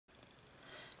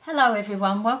Hello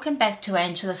everyone, welcome back to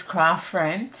Angela's Craft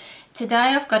Room.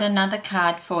 Today I've got another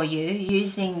card for you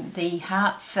using the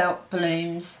Heartfelt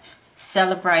Blooms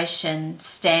Celebration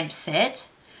stamp set,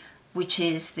 which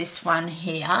is this one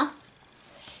here.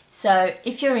 So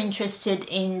if you're interested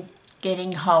in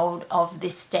getting hold of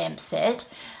this stamp set,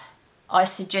 I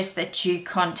suggest that you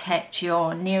contact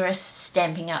your nearest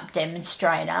Stampin' Up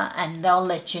demonstrator and they'll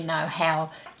let you know how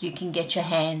you can get your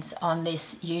hands on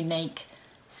this unique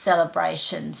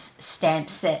Celebrations stamp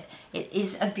set. It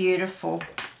is a beautiful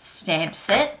stamp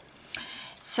set.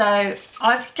 So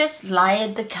I've just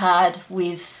layered the card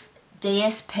with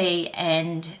DSP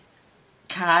and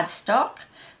cardstock,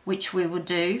 which we will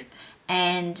do,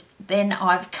 and then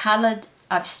I've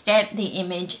stamped the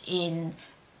image in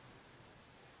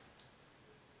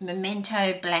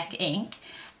Memento black ink,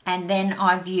 and then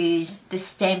I've used the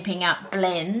Stampin' Up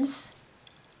Blends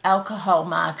alcohol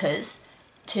markers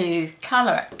to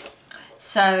colour it.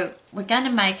 So we're going to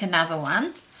make another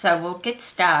one, so we'll get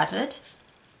started.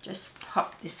 Just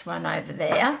pop this one over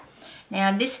there.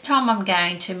 Now this time I'm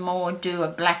going to more do a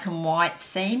black and white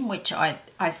theme, which I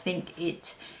think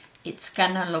it's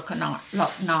going to look a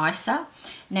lot nicer.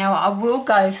 Now I will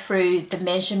go through the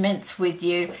measurements with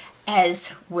you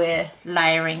as we're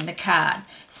layering the card.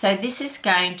 So this is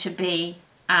going to be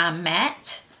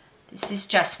matte. This is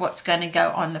just what's going to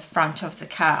go on the front of the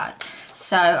card.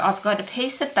 So I've got a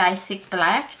piece of basic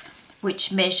black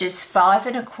which measures 5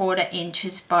 1/4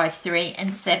 inches by 3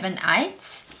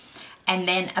 7/8, and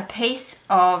then a piece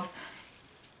of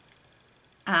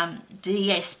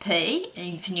DSP,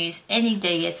 and you can use any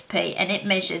DSP, and it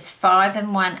measures 5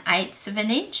 1/8 of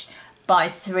an inch by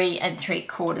 3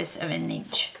 3/4 of an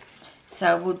inch.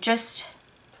 So we'll just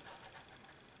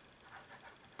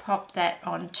pop that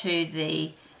onto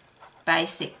the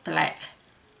basic black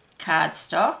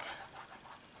cardstock.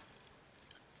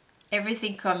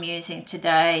 Everything I'm using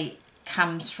today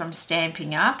comes from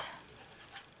Stampin' Up.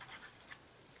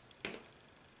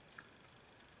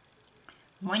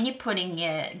 When you're putting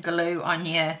your glue on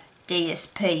your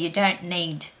DSP, you don't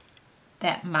need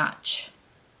that much.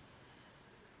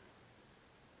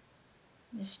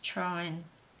 Just try and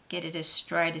get it as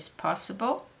straight as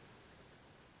possible.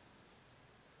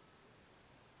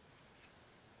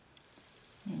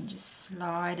 And just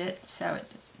slide it so it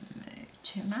doesn't move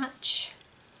too much.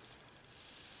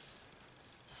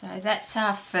 So that's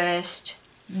our first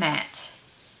mat.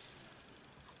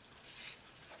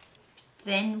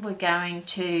 Then we're going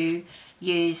to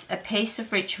use a piece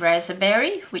of rich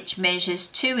raspberry which measures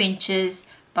 2 inches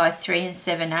by 3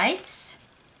 7/8,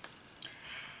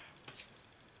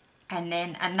 and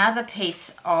then another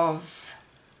piece of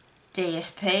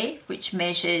DSP which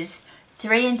measures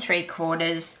 3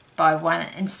 3/4 by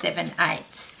 1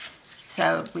 7/8.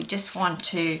 So we just want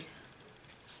to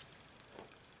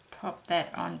pop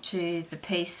that onto the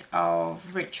piece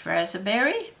of rich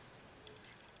raspberry,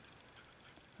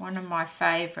 one of my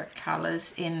favourite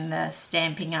colours in the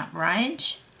Stampin' Up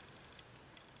range.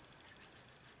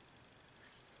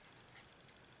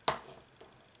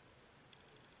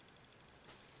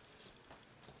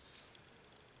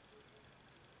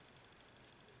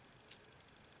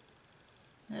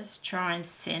 Just try and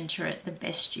centre it the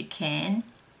best you can.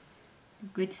 The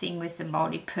good thing with the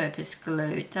multi-purpose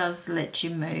glue, it does let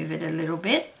you move it a little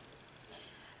bit.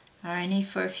 Only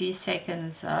for a few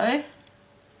seconds though.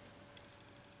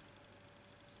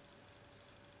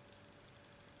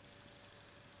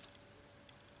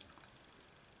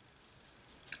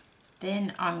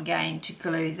 Then I'm going to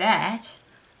glue that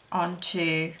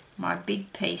onto my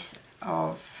big piece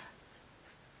of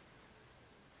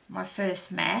my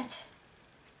first mat,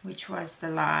 which was the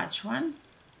large one.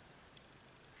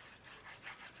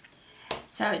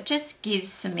 So it just gives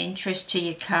some interest to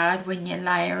your card when you're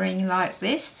layering like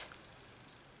this.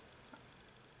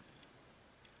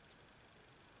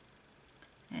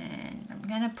 And I'm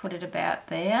going to put it about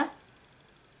there.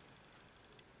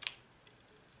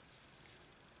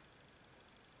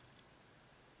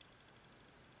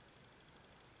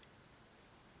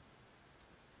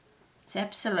 It's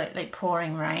absolutely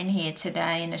pouring rain here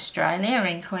today in Australia,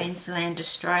 in Queensland,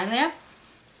 Australia.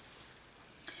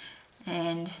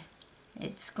 And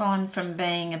it's gone from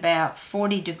being about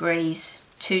 40 degrees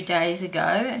 2 days ago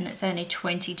and it's only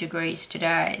 20 degrees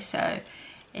today. So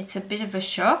it's a bit of a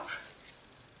shock.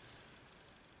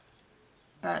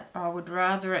 But I would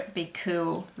rather it be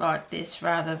cool like this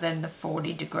rather than the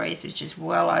 40 degrees, which is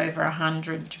well over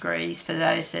 100 degrees for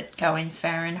those that go in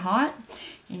Fahrenheit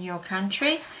in your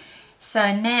country.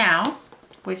 So now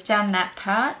we've done that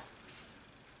part,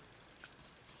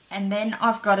 and then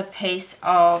I've got a piece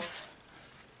of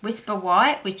Whisper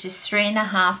White, which is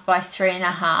 3.5 by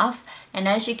 3.5, and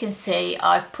as you can see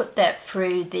I've put that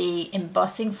through the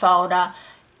embossing folder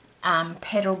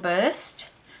Petal Burst.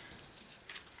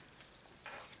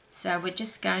 So we're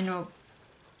just going to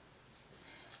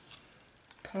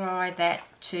apply that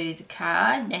to the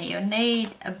card. Now you'll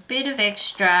need a bit of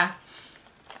extra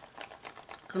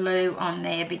glue on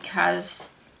there because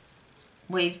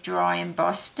we've dry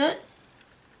embossed it.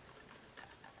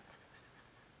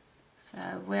 So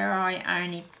where I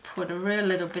only put a real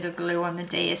little bit of glue on the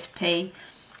DSP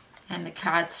and the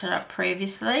cardstock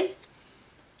previously,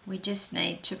 we just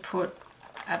need to put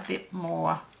a bit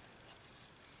more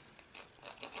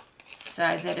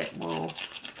so that it will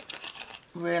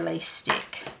really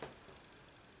stick.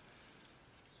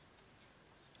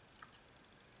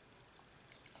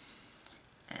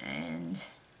 And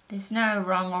there's no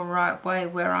wrong or right way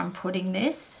where I'm putting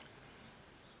this.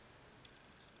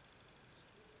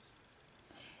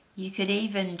 You could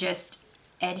even just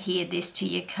adhere this to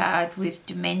your card with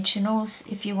dimensionals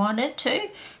if you wanted to.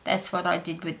 That's what I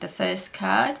did with the first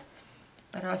card,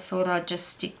 but I thought I'd just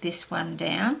stick this one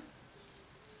down.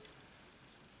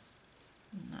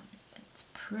 It's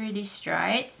pretty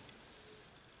straight.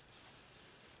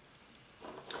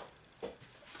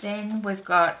 Then we've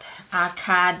got our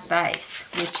card base,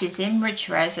 which is in Rich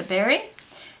Raspberry,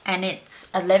 and it's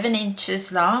 11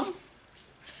 inches long.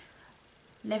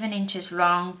 11 inches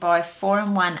long by 4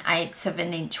 1/8 of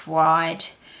an inch wide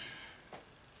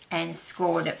and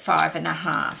scored at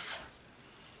 5.5.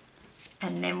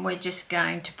 And then we're just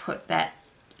going to put that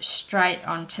straight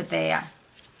onto there.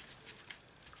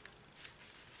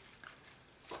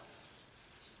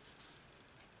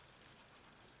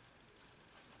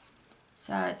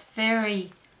 So it's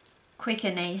very quick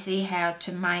and easy how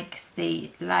to make the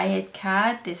layered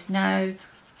card. There's no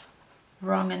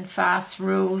wrong and fast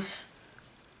rules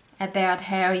about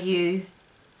how you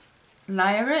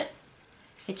layer it.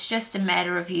 It's just a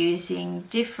matter of using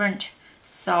different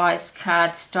size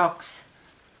cardstocks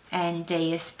and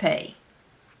DSP.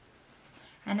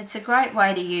 And it's a great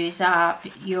way to use up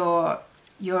your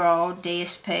old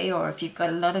DSP, or if you've got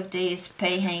a lot of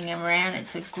DSP hanging around,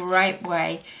 it's a great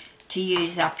way to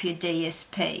use up your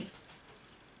DSP.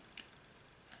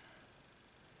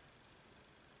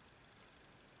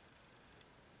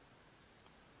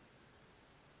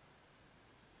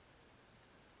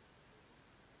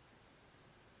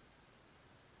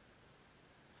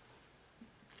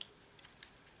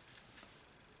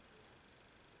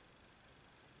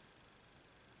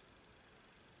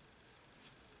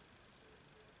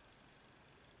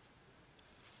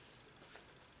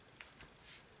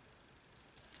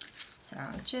 So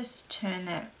I'll just turn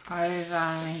that over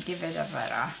and give it a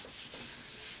better.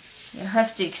 You'll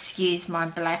have to excuse my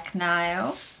black nail.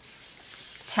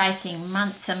 It's taking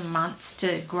months and months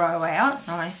to grow out.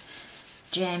 I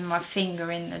jam my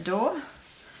finger in the door,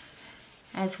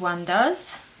 as one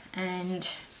does, and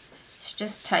it's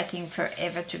just taking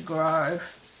forever to grow.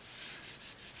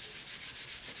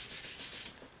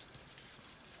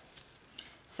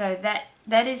 So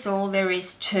that is all there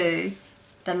is to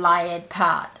the layered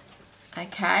part.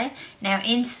 Okay, now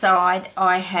inside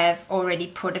I have already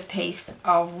put a piece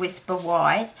of Whisper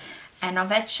White, and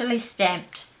I've actually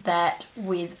stamped that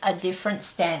with a different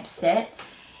stamp set.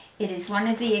 It is one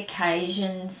of the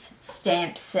Occasions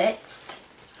stamp sets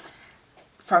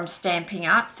from Stampin'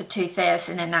 Up for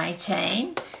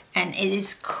 2018, and it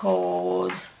is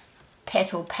called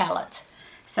Petal Palette.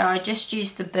 So I just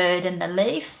used the bird and the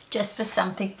leaf just for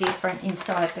something different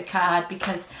inside the card,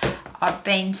 because I've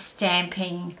been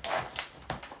stamping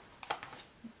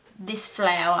this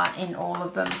flower in all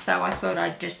of them, so I thought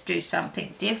I'd just do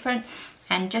something different,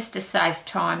 and just to save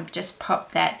time, just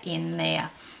pop that in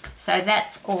there. So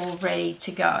that's all ready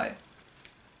to go.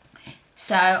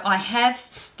 So I have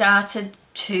started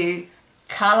to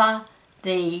colour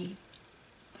the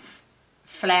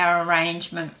flower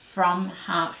arrangement from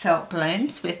Heartfelt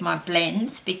Blooms with my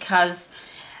blends, because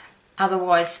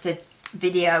otherwise the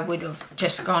video would have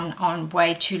just gone on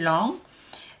way too long.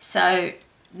 So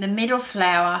the middle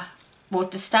flower, well,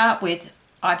 to start with,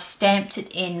 I've stamped it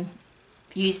in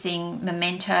using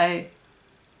Memento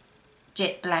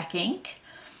jet black ink,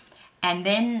 and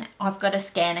then I've got a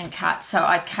scan and cut, so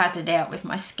I cut it out with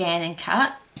my scan and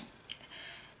cut.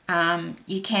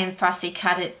 You can fussy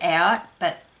cut it out,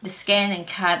 but the scan and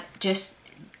cut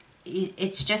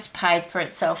it's just paid for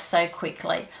itself so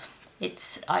quickly.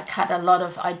 Used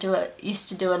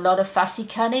to do a lot of fussy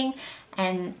cutting,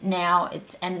 and now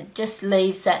it just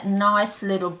leaves that nice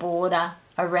little border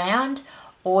around.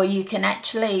 Or you can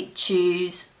actually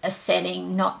choose a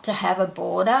setting not to have a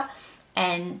border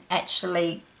and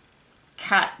actually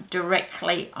cut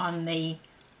directly on the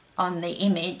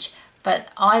image, but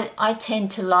I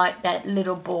tend to like that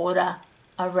little border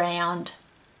around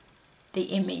the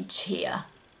image here.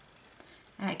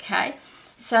 Okay,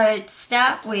 so to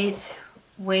start with,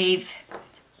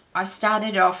 I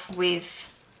started off with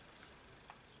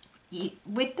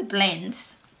the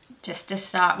blends. Just to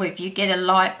start with, you get a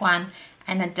light one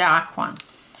and a dark one.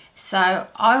 So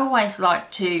I always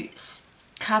like to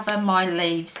cover my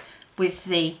leaves with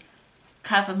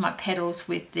cover my petals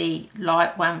with the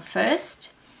light one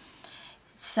first.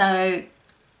 So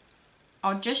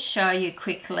I'll just show you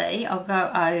quickly. I'll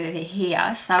go over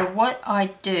here. So what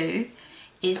I do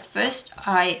is first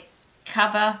I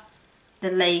cover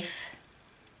the leaf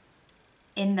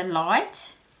in the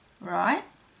light, right?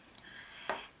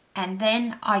 And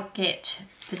then I get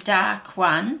the dark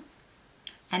one,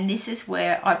 and this is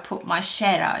where I put my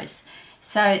shadows.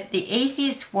 So the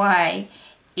easiest way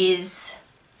is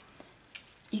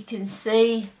you can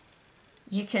see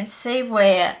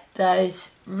where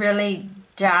those really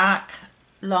dark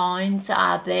lines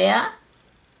are there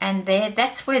and there.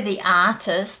 That's where the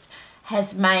artist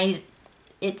has made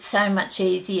it so much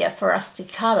easier for us to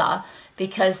colour,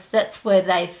 because that's where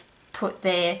they've put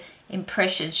their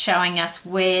impression, showing us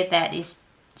where that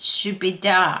should be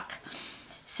dark.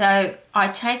 So I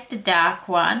take the dark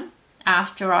one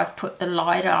after I've put the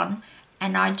light on,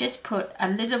 and I just put a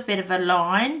little bit of a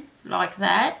line like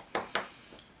that,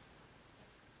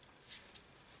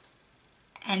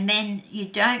 and then you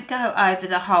don't go over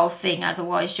the whole thing,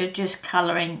 otherwise you're just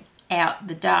colouring out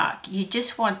the dark. You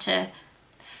just want to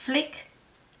flick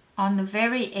on the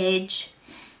very edge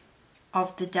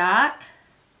of the dark,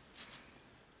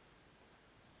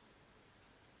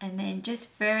 and then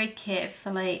just very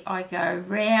carefully I go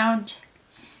round,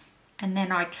 and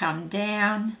then I come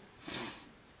down,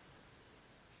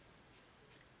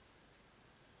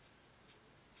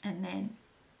 and then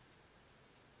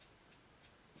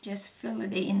just fill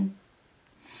it in,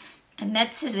 and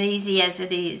that's as easy as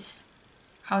it is.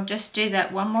 I'll just do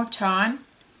that one more time.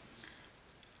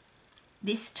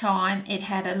 This time it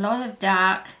had a lot of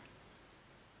dark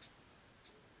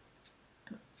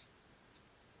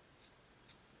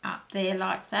up there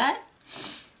like that.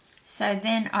 So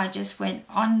then I just went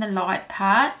on the light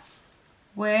part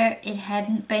where it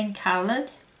hadn't been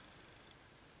coloured,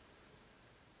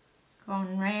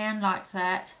 gone round like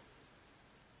that,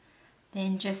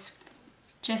 then just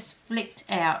flicked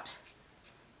out.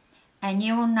 And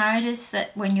you will notice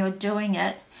that when you're doing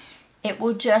it, it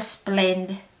will just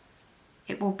blend,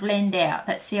 it will blend out.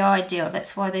 That's the ideal,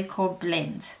 that's why they're called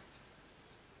blends.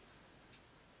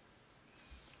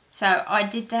 So I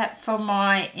did that for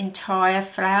my entire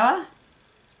flower.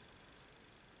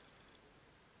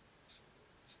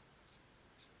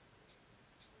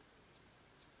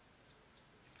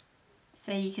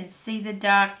 So you can see the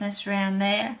darkness around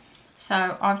there.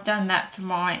 So I've done that for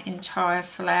my entire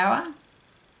flower.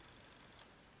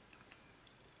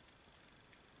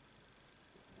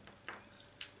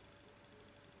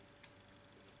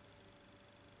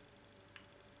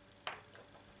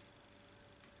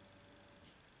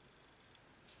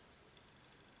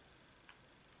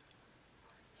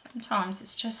 Sometimes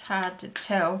it's just hard to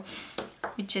tell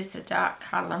which is the dark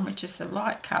colour and which is the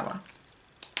light colour.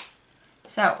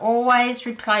 So always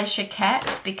replace your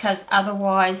caps, because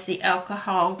otherwise the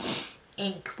alcohol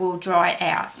ink will dry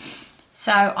out.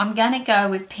 So I'm going to go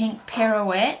with Pink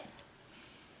Pirouette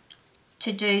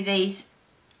to do these.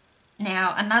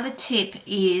 Now another tip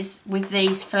is with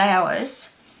these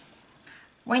flowers,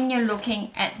 when you're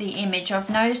looking at the image, I've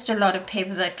noticed a lot of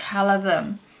people that colour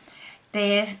them,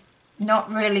 they're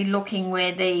not really looking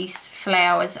where these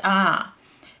flowers are.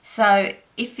 So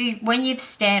when you've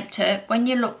stamped it, when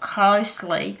you look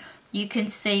closely, you can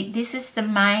see this is the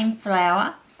main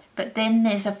flower, but then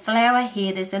there's a flower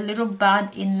here, there's a little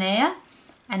bud in there,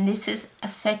 and this is a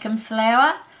second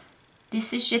flower.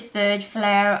 This is your third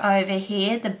flower over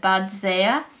here, the bud's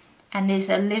there, and there's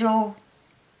a little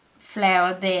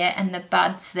flower there and the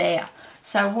bud's there.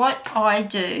 So what I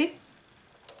do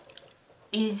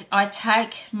is I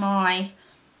take my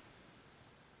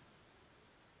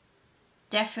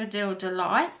Daffodil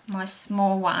Delight, my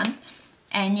small one,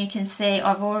 and you can see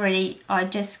I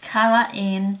just colour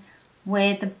in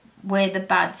where the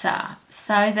buds are,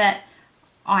 so that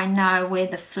I know where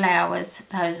the flowers,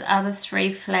 those other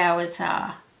three flowers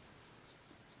are.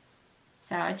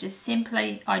 So I just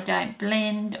simply, I don't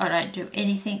blend, I don't do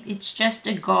anything, it's just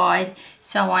a guide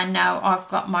so I know I've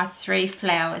got my three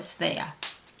flowers there.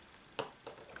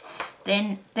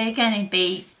 Then they're going to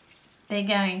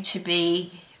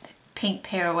be Pink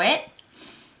Pirouette.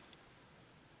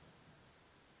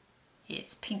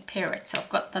 It's pink pirouette. So I've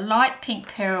got the light pink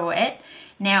pirouette.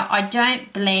 Now I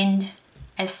don't blend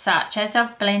as such. As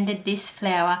I've blended this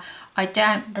flower, I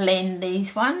don't blend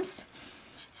these ones.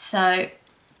 So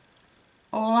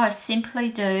all I simply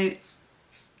do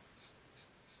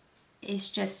is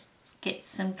just get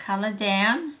some colour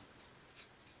down,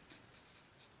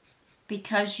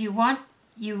 because you want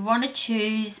to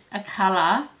choose a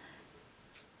colour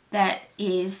that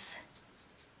is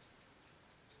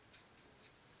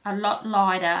a lot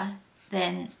lighter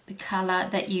than the colour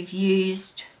that you've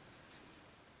used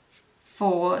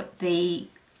for the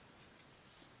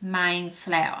main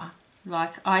flower.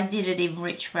 Like I did it in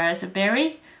Rich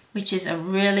Raspberry, which is a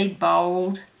really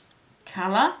bold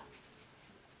colour.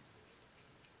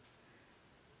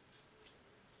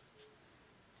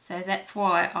 So that's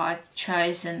why I've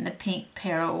chosen the pink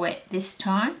pirouette this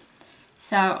time.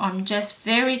 So I'm just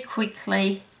very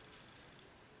quickly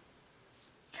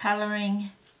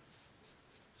colouring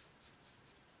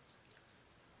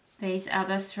these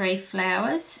other 3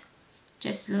 flowers,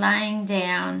 just laying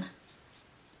down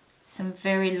some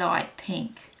very light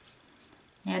pink.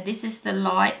 Now this is the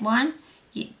light one.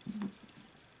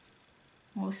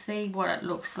 We'll see what it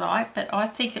looks like, but I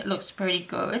think it looks pretty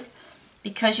good,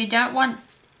 because you don't want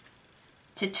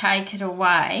to take it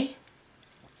away.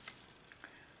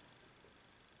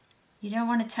 You don't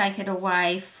want to take it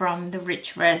away from the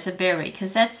Rich Raspberry,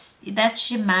 because that's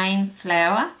your main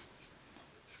flower.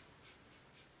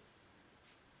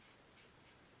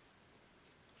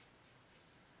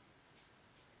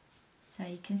 So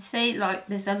you can see, like,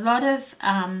 there's a lot of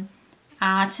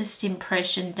artist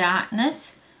impression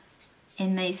darkness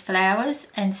in these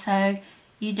flowers, and so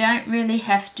you don't really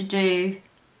have to do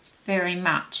very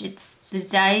much. It's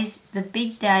the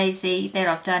big daisy that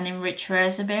I've done in Rich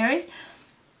Raspberry.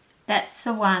 That's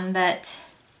the one that,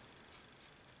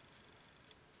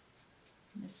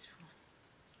 just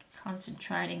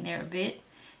concentrating there a bit,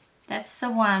 that's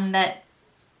the one that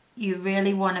you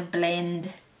really want to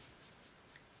blend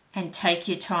and take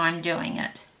your time doing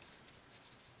it.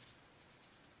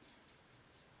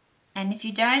 And if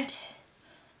you don't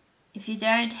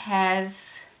have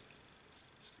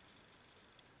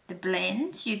the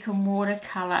blends, you can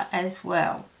watercolor as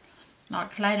well.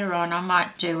 Like later on I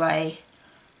might do a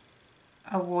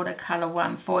watercolor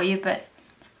one for you, but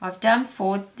I've done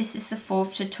 4. This is the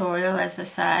 4th tutorial, as I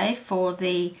say, for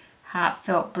the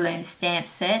Heartfelt Bloom stamp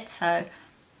set, so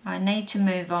I need to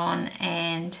move on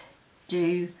and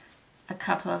do a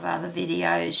couple of other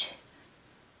videos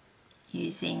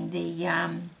using the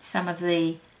some of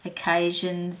the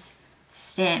occasions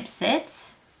stamp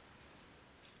sets.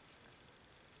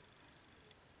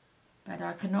 But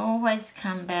I can always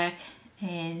come back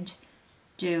and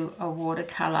do a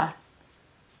watercolor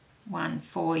one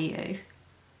for you.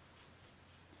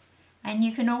 And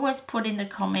you can always put in the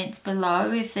comments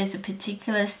below if there's a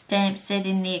particular stamp set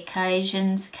in the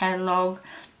occasions catalogue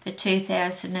for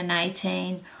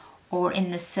 2018 or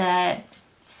in the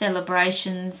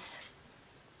celebrations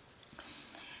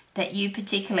that you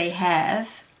particularly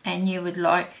have and you would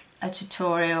like a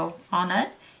tutorial on it.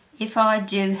 If I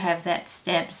do have that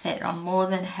stamp set, I'm more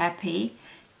than happy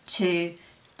to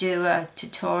do a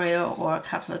tutorial or a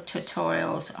couple of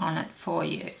tutorials on it for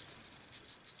you.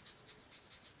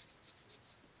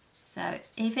 So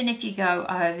even if you go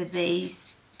over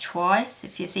these twice,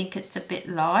 if you think it's a bit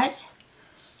light,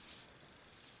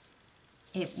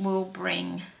 it will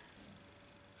bring,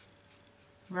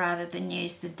 rather than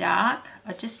use the dark.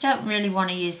 I just don't really want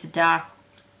to use the dark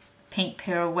pink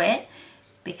pirouette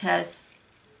because,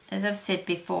 as I've said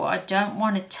before, I don't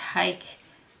want to take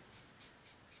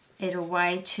it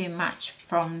away too much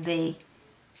from the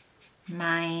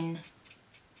main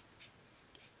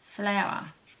flower.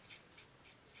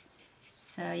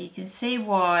 So you can see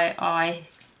why I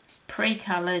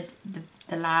pre-coloured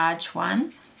the large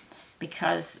one,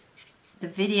 because the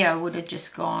video would have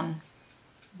just gone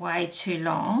way too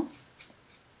long.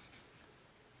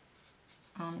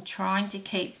 I'm trying to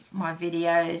keep my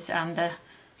videos under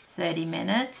 30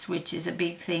 minutes, which is a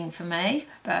big thing for me,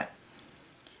 but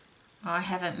I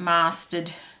haven't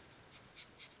mastered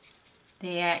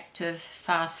the act of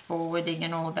fast forwarding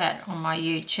and all that on my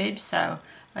YouTube, so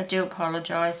I do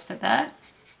apologise for that.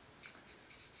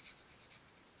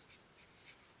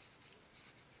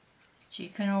 But you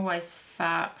can always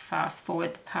fast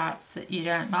forward the parts that you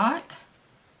don't like.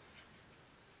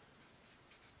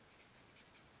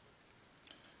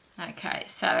 Okay,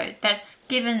 so that's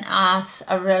given us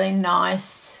a really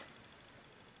nice,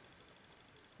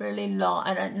 really light,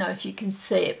 I don't know if you can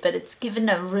see it, but it's given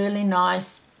a really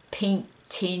nice pink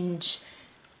tinge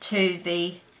to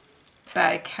the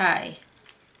bouquet.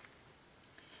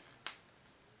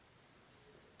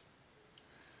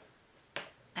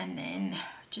 And then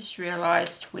just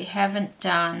realized we haven't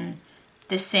done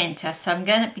the center, so I'm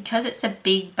going to, because it's a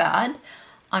big bud,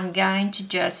 I'm going to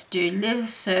just do little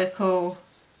circle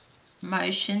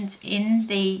motions in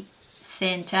the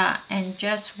center and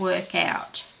just work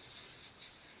out.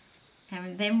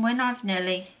 And then when I've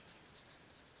nearly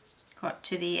got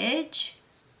to the edge,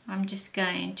 I'm just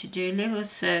going to do little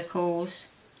circles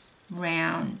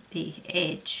round the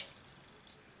edge.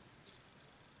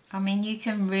 I mean, you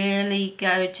can really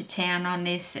go to town on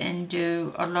this and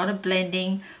do a lot of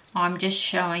blending. I'm just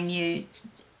showing you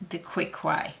the quick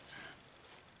way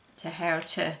to how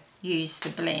to use the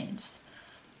blends.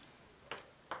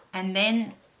 And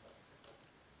then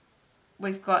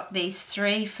we've got these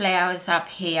 3 flowers up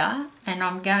here, and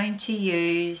I'm going to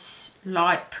use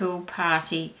Light Pool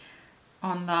Party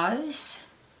on those.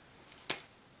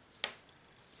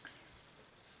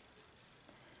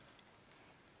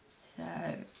 So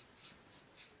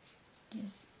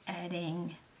just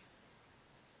adding,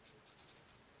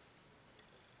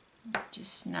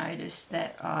 just notice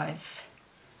that I've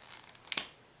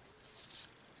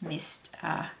missed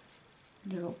a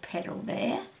little petal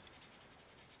there.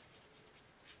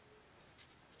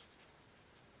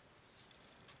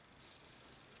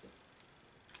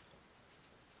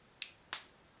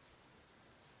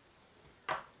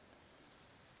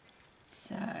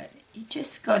 So you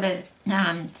just got to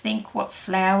think what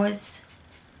flowers,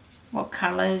 what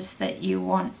colours that you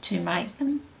want to make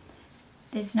them.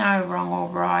 There's no wrong or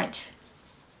right.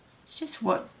 It's just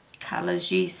what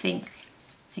colours you think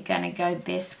are going to go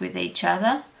best with each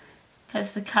other,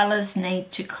 because the colours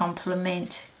need to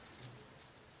complement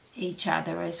each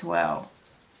other as well.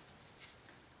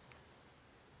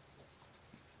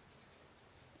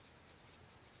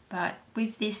 But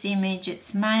with this image,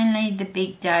 it's mainly the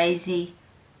big daisy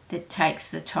that takes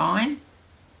the time.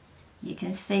 You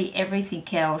can see everything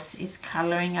else is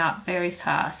colouring up very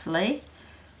fastly.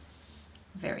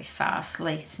 Very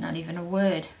fastly, it's not even a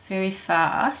word, very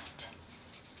fast.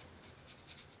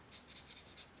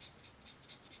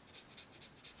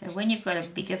 So when you've got a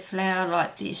bigger flower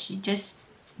like this, you just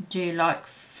do like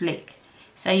flick.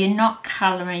 So you're not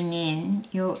colouring in,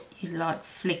 you're like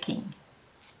flicking.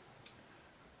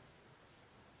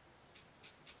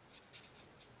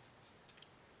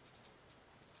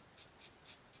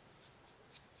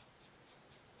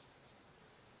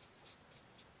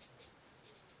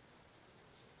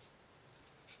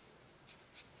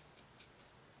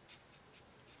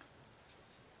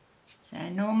 So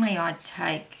normally I'd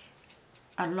take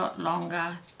a lot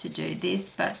longer to do this,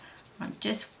 but I'm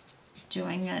just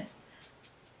doing it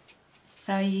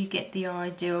so you get the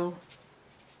ideal,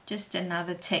 just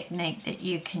another technique that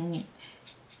you can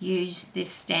use this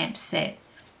stamp set.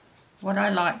 What I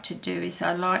like to do is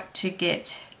I like to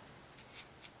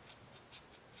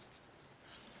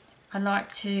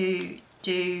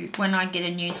do, when I get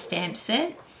a new stamp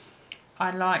set,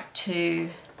 I like to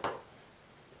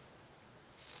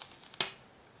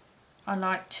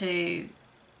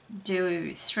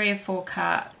do 3 or 4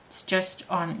 cards just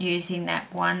on using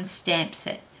that one stamp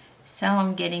set, so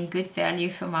I'm getting good value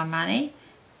for my money.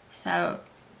 So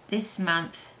this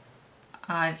month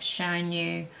I've shown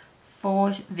you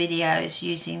 4 videos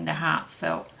using the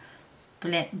Heartfelt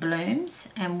Blooms,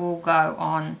 and we'll go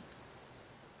on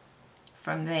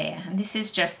from there. And this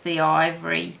is just the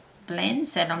ivory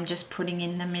blends that I'm just putting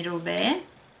in the middle there.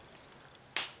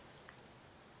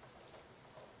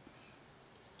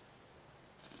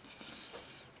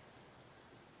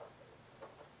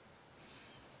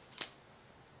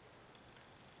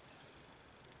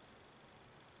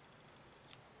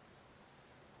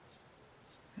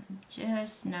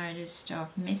 Just noticed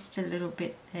I've missed a little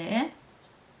bit there.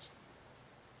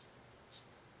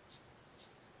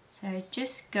 So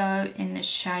just go in the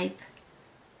shape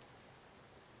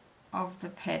of the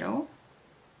petal.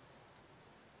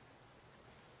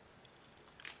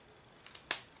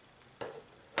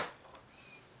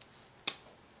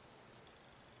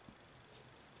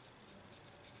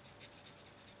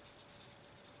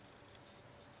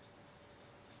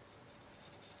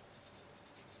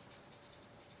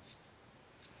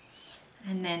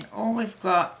 And then all we've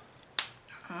got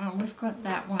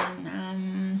that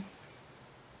one.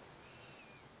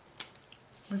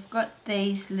 We've got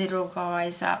these little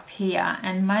guys up here,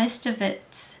 and most of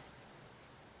it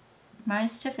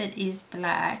is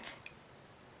black,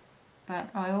 but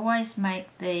I always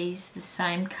make these the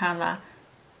same colour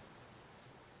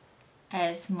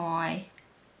as my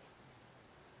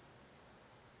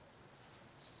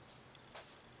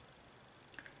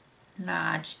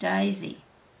large daisy.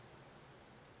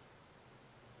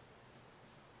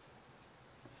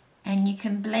 And you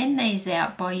can blend these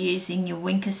out by using your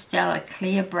Wink of Stella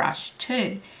clear brush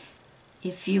too,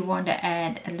 if you want to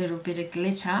add a little bit of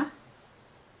glitter.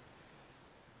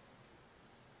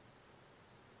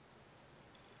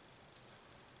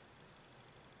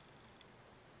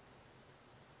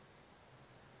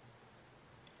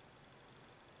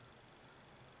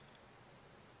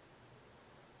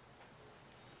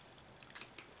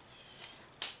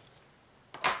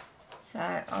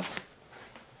 So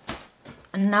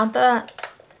another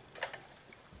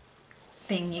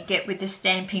thing you get with the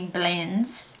Stampin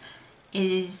Blends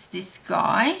is this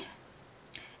guy,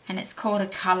 and it's called a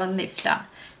colour lifter,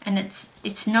 and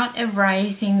it's not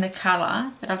erasing the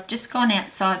colour, but I've just gone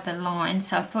outside the line,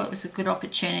 so I thought it was a good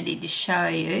opportunity to show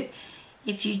you.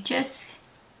 If you just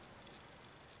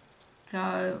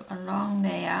go along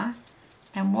there,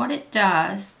 and what it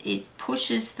does, it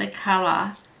pushes the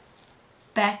colour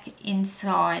back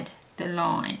inside the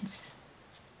lines.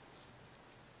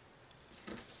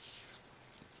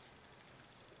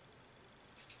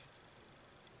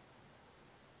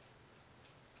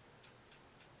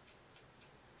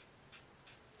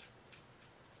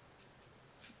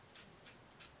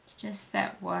 It's just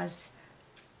that was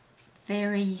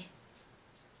very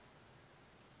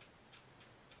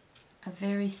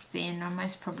thin. I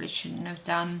most probably shouldn't have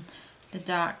done the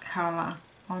dark colour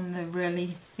on the really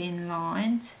thin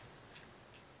lines,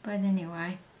 but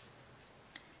anyway,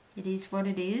 it is what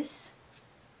it is.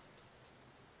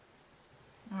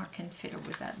 I can fiddle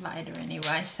with that later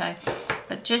anyway, so,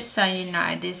 but just so you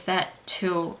know, there's that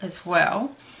tool as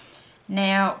well.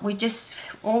 Now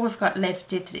all we've got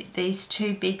left is these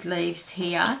two big leaves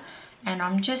here, and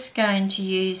I'm just going to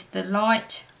use the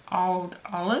light old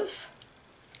olive.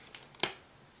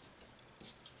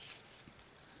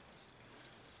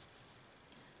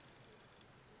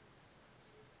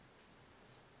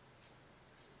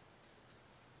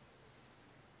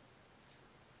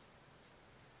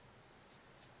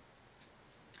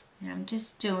 And I'm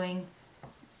just doing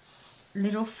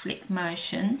little flick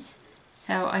motions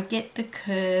so I get the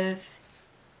curve,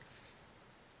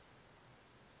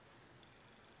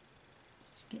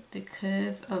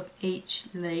 of each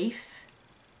leaf.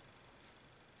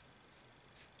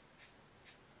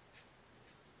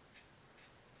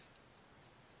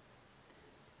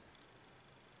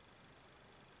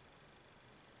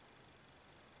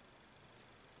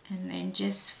 And then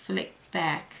just flick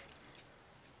back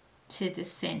to the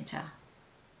center.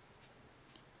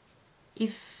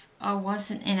 If I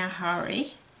wasn't in a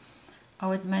hurry, I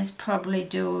would most probably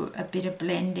do a bit of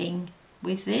blending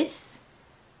with this,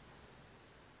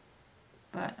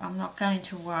 but I'm not going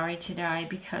to worry today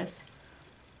because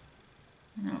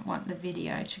I don't want the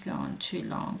video to go on too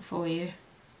long for you.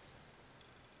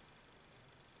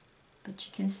 But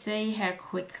you can see how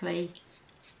quickly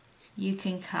you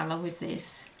can colour with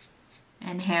this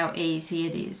and how easy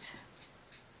it is.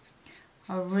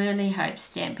 I really hope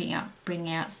Stampin' Up bring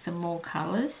out some more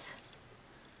colours.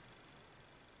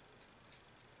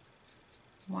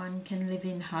 One can live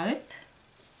in hope.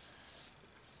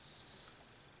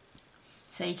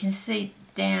 So you can see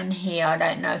down here, I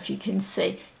don't know if you can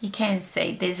see, you can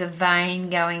see there's a vein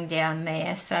going down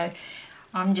there, so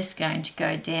I'm just going to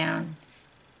go down.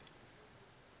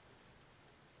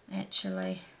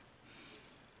 Actually,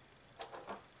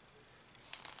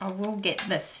 I will get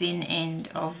the thin end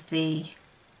of the,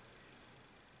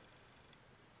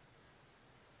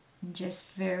 just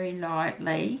very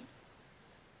lightly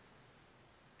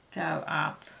go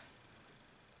up.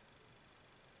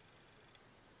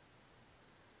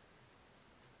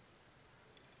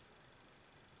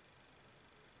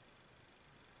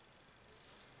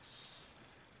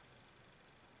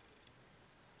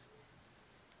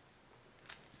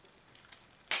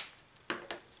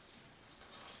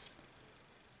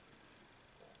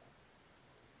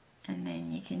 And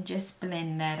then you can just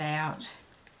blend that out.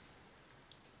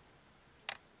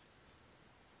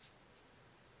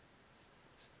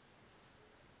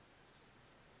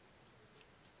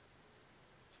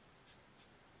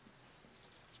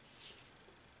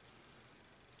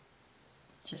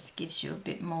 Just gives you a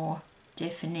bit more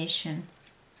definition.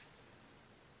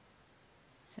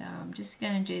 So I'm just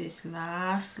going to do this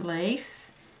last leaf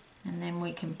and then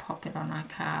we can pop it on our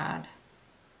card.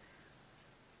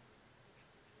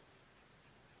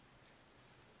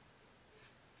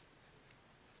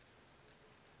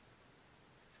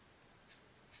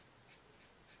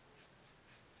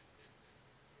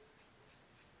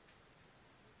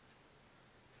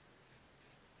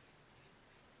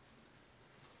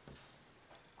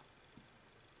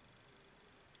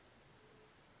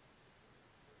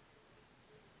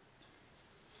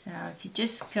 So if you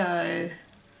just go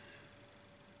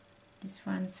This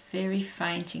one's very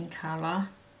faint in colour,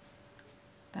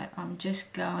 but I'm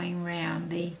just going round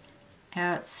the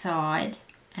outside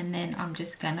and then I'm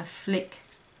just going to flick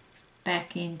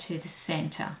back into the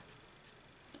centre.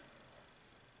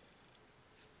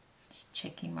 Just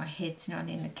checking my head's not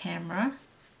in the camera.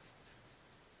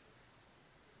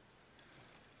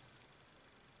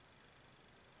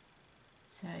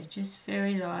 So just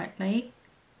very lightly,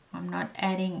 I'm not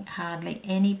adding hardly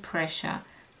any pressure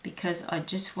because I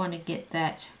just want to get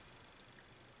that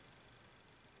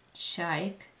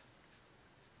shape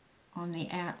on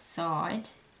the outside.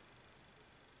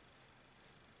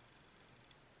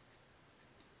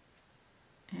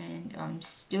 And I'm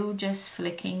still just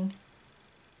flicking.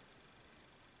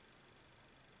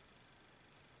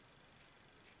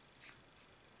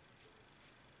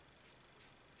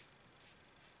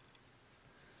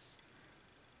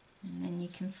 And then you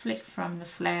can flick from the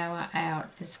flower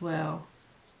out as well.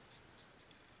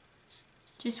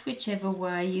 Just whichever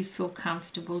way you feel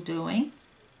comfortable doing.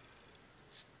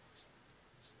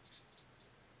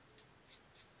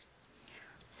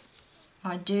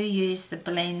 I do use the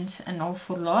blends an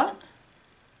awful lot.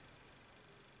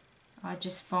 I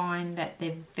just find that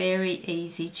they're very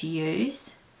easy to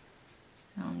use.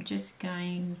 I'm just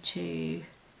going to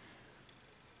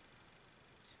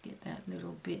just get that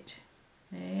little bit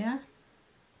there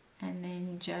and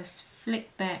then just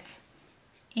flick back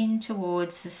in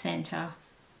towards the center.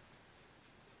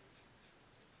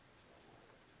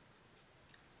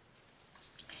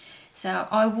 So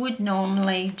I would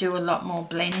normally do a lot more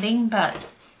blending, but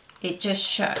it just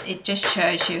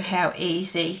shows you how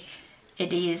easy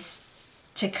it is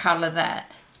to color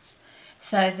that.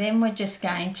 So then we're just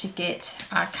going to get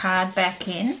our card back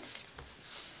in.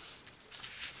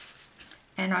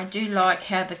 And I do like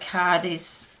how the card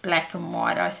is black and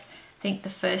white. I think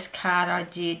the first card I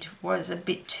did was a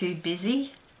bit too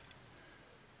busy.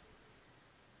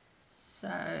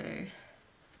 So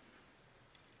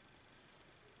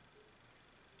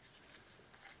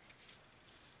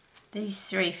these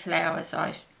three flowers,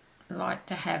 I like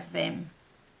to have them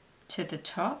to the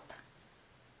top.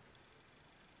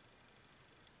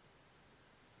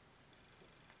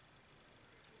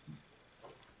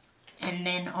 And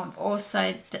then I've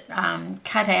also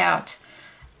cut out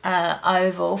an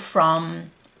oval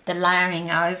from the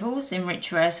layering ovals in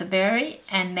Rich Raspberry,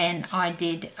 and then I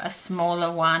did a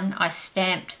smaller one. I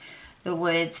stamped the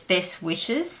words Best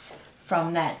Wishes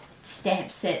from that stamp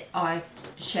set I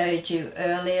showed you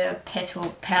earlier,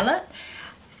 Petal Palette,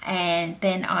 and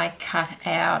then I cut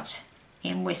out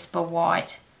in Whisper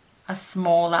White a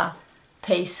smaller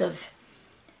piece of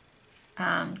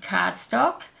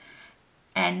cardstock,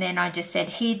 and then I just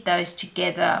adhered those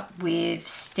together with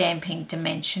stamping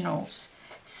dimensionals.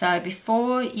 So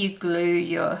before you glue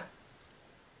your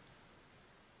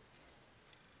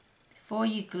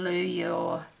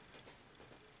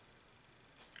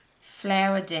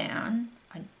flower down,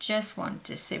 I just want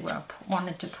to see where I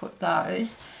wanted to put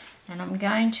those, and I'm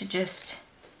going to just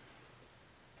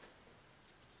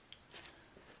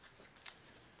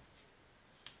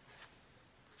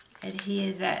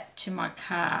adhere that to my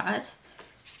card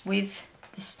with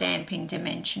the stamping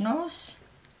dimensionals.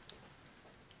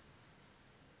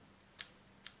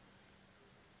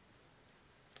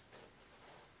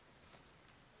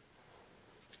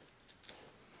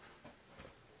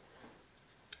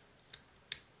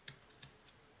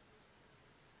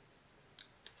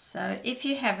 So if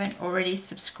you haven't already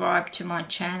subscribed to my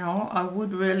channel, I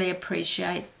would really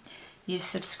appreciate you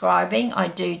subscribing. I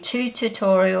do 2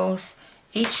 tutorials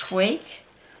each week.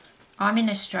 I'm in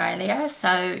Australia,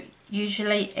 so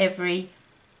usually every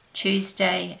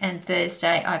Tuesday and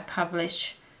Thursday I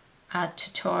publish a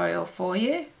tutorial for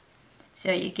you.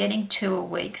 So you're getting 2 a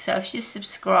week. So if you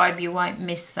subscribe, you won't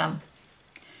miss them.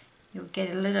 You'll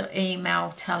get a little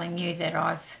email telling you that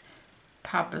I've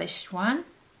published one.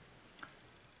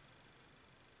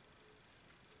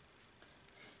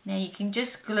 Now you can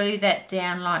just glue that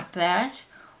down like that,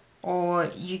 or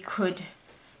you could,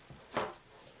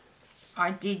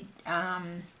 I did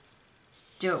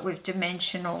do it with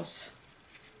dimensionals,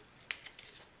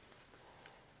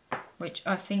 which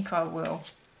I think I will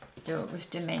do it with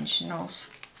dimensionals.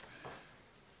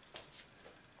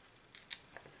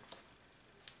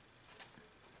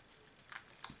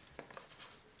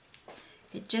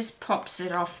 It just pops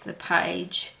it off the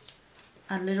page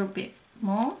a little bit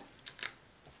more.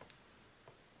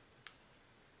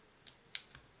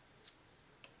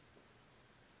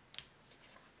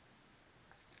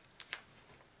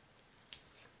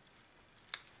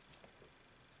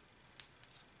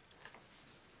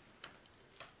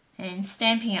 And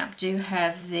Stampin' Up do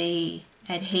have the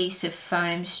adhesive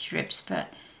foam strips,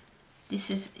 but this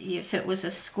is, if it was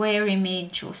a square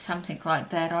image or something like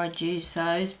that, I'd use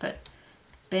those, but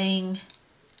being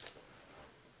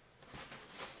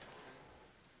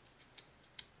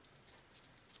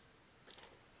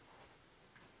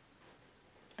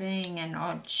an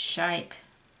odd shape,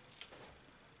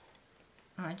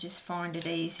 I just find it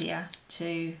easier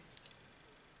to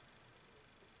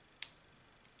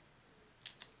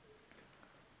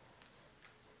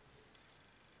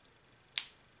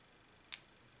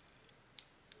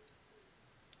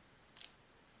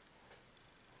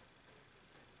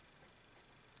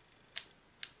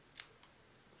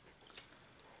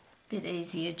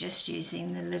just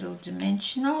using the little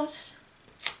dimensionals.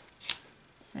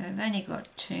 So we've only got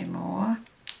 2 more.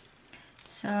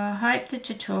 So I hope the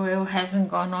tutorial hasn't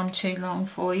gone on too long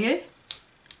for you.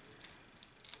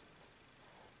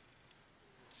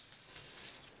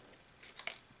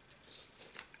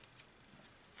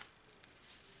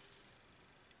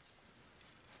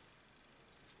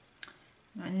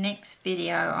 My next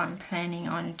video I'm planning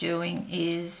on doing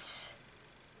is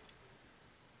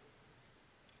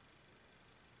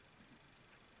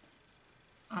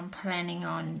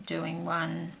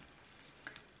one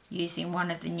using one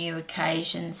of the new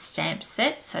occasion stamp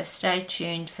sets, so stay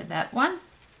tuned for that one.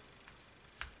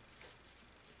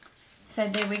 So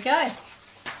there we go.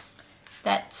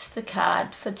 That's the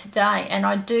card for today, and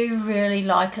I do really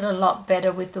like it a lot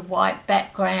better with the white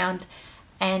background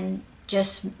and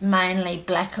just mainly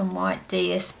black and white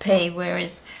DSP,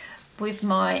 whereas with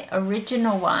my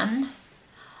original one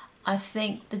I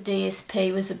think the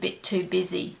DSP was a bit too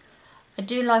busy. I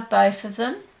do like both of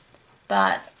them,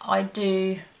 but I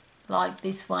do like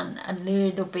this one a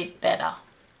little bit better.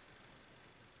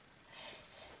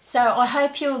 So I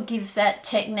hope you'll give that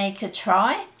technique a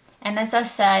try. And as I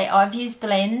say, I've used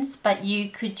blends, but you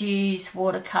could use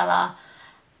watercolour.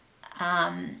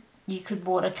 You could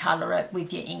watercolour it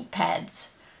with your ink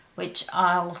pads, which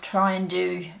I'll try and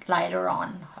do later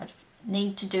on. I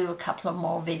need to do a couple of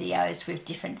more videos with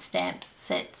different stamp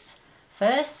sets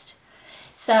first.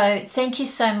 So thank you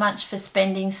so much for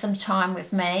spending some time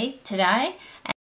with me today.